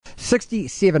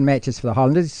67 matches for the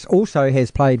Highlanders. Also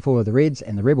has played for the Reds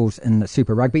and the Rebels in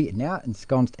Super Rugby. Now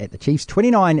ensconced at the Chiefs.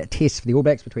 29 tests for the All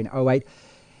Blacks between 2008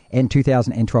 and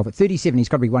 2012. At 37, he's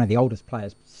got to be one of the oldest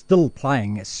players still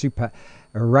playing Super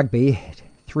Rugby.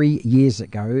 3 years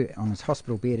ago on his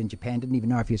hospital bed in Japan. Didn't even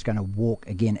know if he was going to walk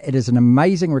again. It is an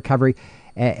amazing recovery.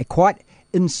 Quite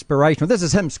inspirational. This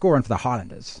is him scoring for the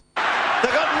Highlanders.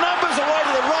 They've got numbers away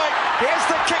to the right. Here's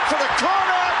the kick for the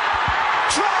corner.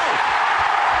 Try!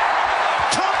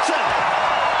 Thomson!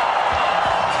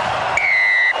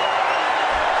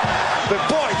 But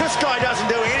boy, this guy doesn't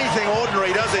do anything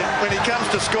ordinary, does it, when he comes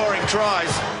to scoring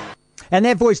tries? And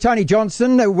that voice, Tony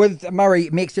Johnson, with Murray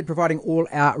Mexted, providing all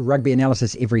our rugby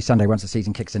analysis every Sunday once the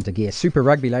season kicks into gear. Super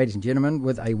Rugby, ladies and gentlemen,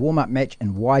 with a warm-up match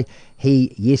in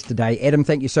Waihi yesterday. Adam,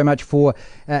 thank you so much for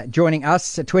joining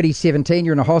us. 2017,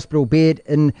 you're in a hospital bed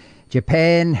in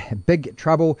Japan. Big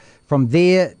trouble from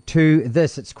there to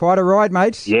this. It's quite a ride,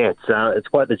 mate. Yeah, it's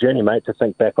quite the journey, mate, to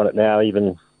think back on it now,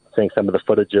 even seeing some of the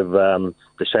footage of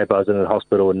the shape I was in the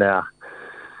hospital and now,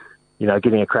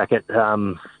 getting a crack at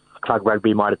club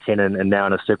rugby, mitre 10, and now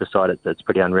in a super side, it's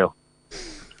pretty unreal.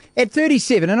 At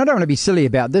 37, and I don't want to be silly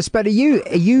about this, but are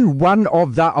you one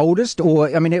of the oldest, or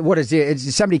what is there?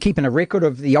 Is somebody keeping a record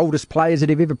of the oldest players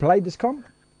that have ever played this comp?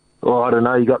 Well, I don't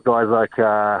know. You got guys like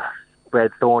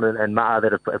Brad Thorne and Ma'a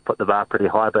that have put the bar pretty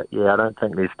high, but yeah, I don't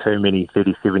think there's too many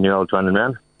 37-year-olds running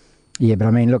around. Yeah,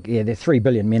 but look, there are 3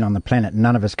 billion men on the planet.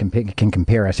 None of us can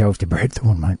compare ourselves to Brad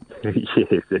Thorne, mate.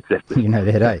 Yes, exactly. You know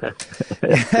that, eh?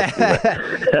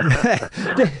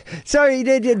 So,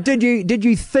 did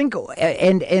you think,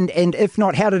 and if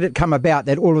not, how did it come about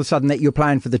that all of a sudden that you're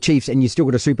playing for the Chiefs and you still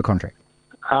got a super contract?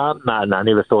 No, I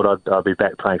never thought I'd be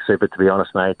back playing super, to be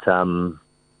honest, mate. When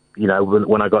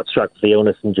I got struck with the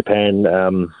illness in Japan,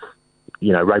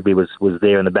 rugby was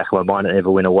there in the back of my mind. It never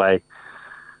went away.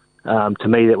 To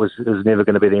me, it was never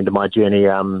going to be the end of my journey.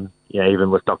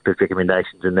 Even with doctors'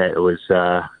 recommendations and that, it was,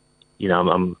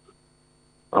 I'm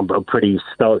a pretty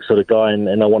stoic sort of guy,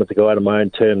 and I wanted to go out on my own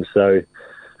terms. So,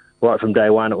 right from day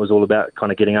one, it was all about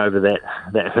kind of getting over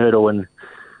that hurdle and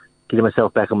getting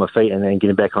myself back on my feet, and then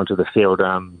getting back onto the field.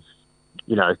 To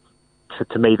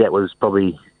me, that was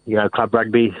probably club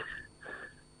rugby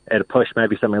at a push,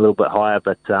 maybe something a little bit higher,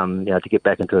 but to get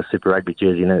back into a Super Rugby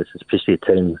jersey, especially a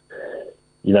team.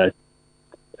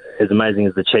 As amazing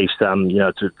as the Chiefs,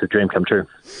 it's a dream come true.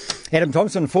 Adam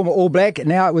Thomson, former All Black,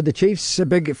 now with the Chiefs, a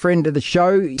big friend of the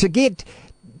show. To get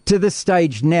to this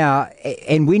stage now,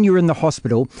 and when you're in the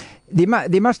hospital, there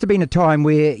must have been a time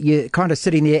where you're kind of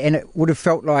sitting there and it would have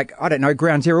felt like, I don't know,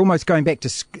 ground zero, almost going back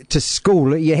to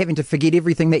school. You're having to forget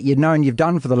everything that you know and you've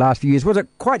done for the last few years. Was it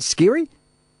quite scary?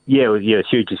 Yeah, it was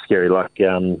hugely scary. Like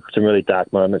some really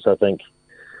dark moments, I think.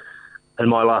 In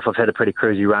my life, I've had a pretty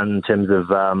cruisy run in terms of,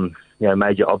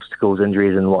 major obstacles,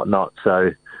 injuries and whatnot.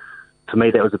 So for me,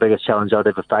 that was the biggest challenge I'd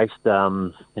ever faced. I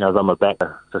was on my back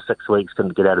for 6 weeks,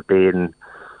 couldn't get out of bed and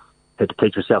had to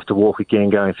teach myself to walk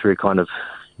again, going through kind of,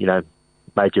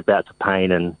 major bouts of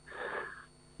pain and,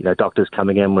 doctors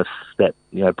coming in with that,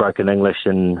 broken English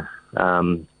and,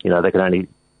 they can only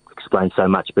explain so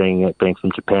much being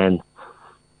from Japan.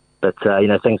 But,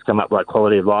 things come up like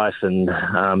quality of life and,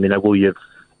 will you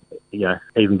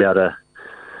even be able to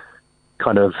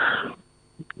kind of,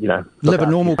 live a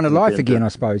normal kind of life again, I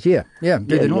suppose. Yeah, do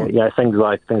the normal. Yeah, things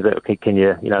that can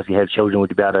you, if you have children,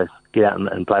 would you be able to get out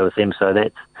and play with them? So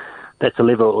that's the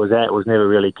level it was at. It was never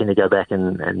really, can you go back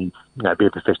and be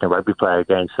a professional rugby player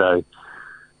again? So,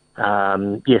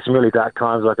 some really dark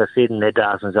times, like I said, and had to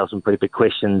ask myself some pretty big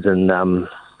questions. And,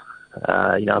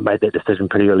 I made that decision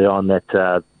pretty early on that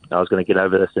I was going to get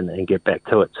over this and get back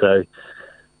to it. So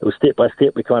it was step by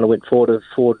step. We kind of went forward a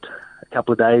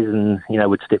couple of days and,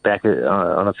 would step back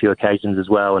on a few occasions as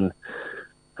well. And,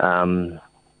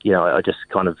 I just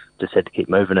kind of had to keep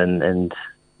moving and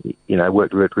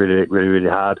worked really, really, really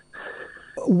hard.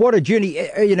 What a journey.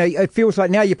 It feels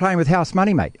like now you're playing with house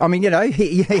money, mate.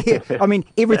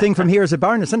 Everything from here is a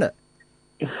bonus, isn't it?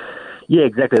 Yeah,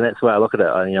 exactly. That's the way I look at it.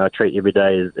 I treat every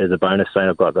day as a bonus, and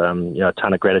I've got a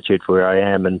ton of gratitude for where I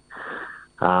am, and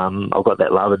I've got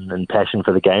that love and passion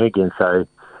for the game again. So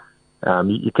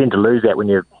you tend to lose that when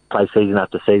you play season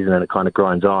after season, and it kind of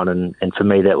grinds on. And for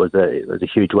me, it was a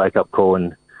huge wake up call,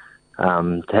 and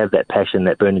to have that passion,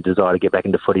 that burning desire to get back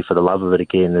into footy for the love of it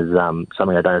again is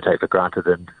something I don't take for granted.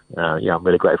 And I'm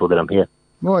really grateful that I'm here.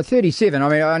 Well, at 37,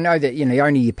 I know that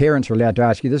only your parents are allowed to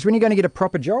ask you this. When are you going to get a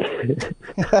proper job? Says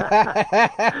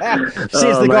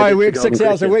the guy who works 6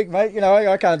 hours a week, mate.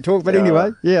 I can't talk, but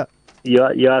anyway, yeah.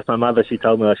 You asked my mother, she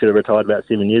told me I should have retired about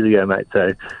 7 years ago, mate.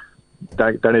 So,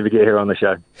 don't ever get here on the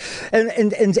show.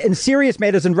 In serious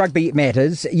matters and rugby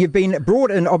matters, you've been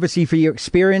brought in obviously for your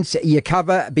experience, your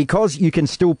cover, because you can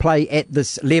still play at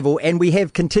this level, and we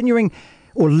have continuing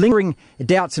or lingering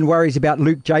doubts and worries about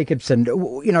Luke Jacobson.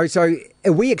 So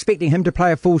are we expecting him to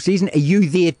play a full season? Are you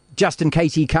there just in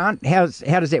case he can't? How does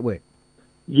that work?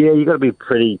 Yeah, you've got to be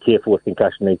pretty careful with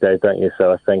concussion these days, don't you?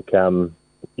 So I think the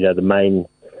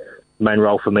main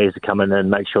role for me is to come in and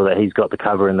make sure that he's got the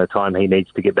cover and the time he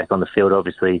needs to get back on the field.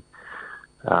 Obviously,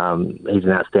 he's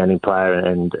an outstanding player,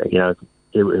 and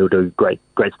he'll do great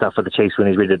stuff for the Chiefs when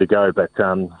he's ready to go. But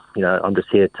I'm just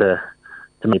here to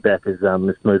make back as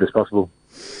smooth as possible.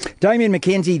 Damien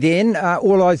McKenzie then,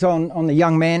 all eyes on the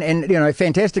young man, and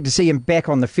fantastic to see him back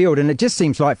on the field, and it just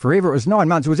seems like forever. It was 9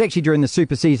 months. It was actually during the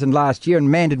Super season last year, and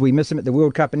man, did we miss him at the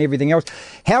World Cup and everything else.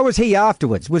 How was he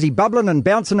afterwards? Was he bubbling and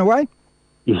bouncing away?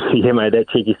 Yeah, mate, that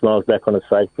cheeky smile's back on his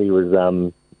face. He was,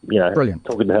 brilliant.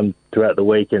 Talking to him throughout the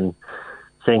week and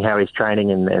seeing how he's training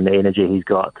and the energy he's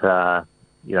got.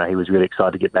 He was really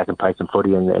excited to get back and play some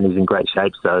footy, and he's in great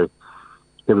shape, so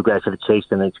he'll be great for the Chiefs,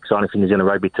 and it's exciting for New Zealand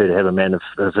Rugby too to have a man of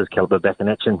his calibre back in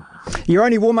action. Your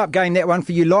only warm-up game, that one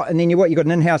for you lot, and then you got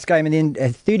an in-house game, and then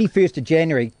 31st of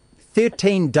January,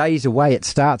 13 days away it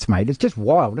starts, mate. It's just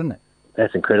wild, isn't it?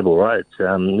 That's incredible, right?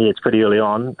 It's pretty early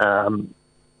on.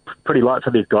 Pretty light for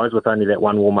these guys with only that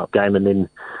one warm-up game and then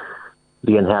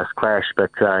the in-house clash, but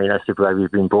Super Rugby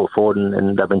has been brought forward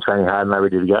and they've been training hard and they're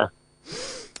ready to go.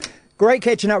 Great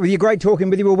catching up with you, great talking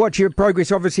with you. We'll watch your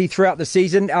progress obviously throughout the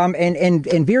season,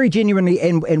 and very genuinely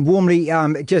and warmly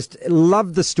just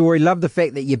love the story, love the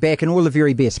fact that you're back, and all the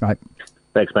very best, mate.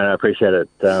 Thanks, mate, I appreciate it.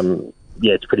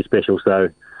 It's pretty special, so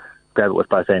grab it with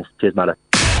both hands. Cheers, mate.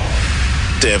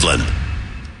 Devlin.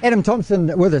 Adam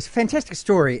Thomson with us. Fantastic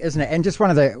story, isn't it? And just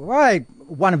one of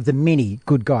the many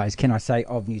good guys, can I say,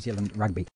 of New Zealand rugby.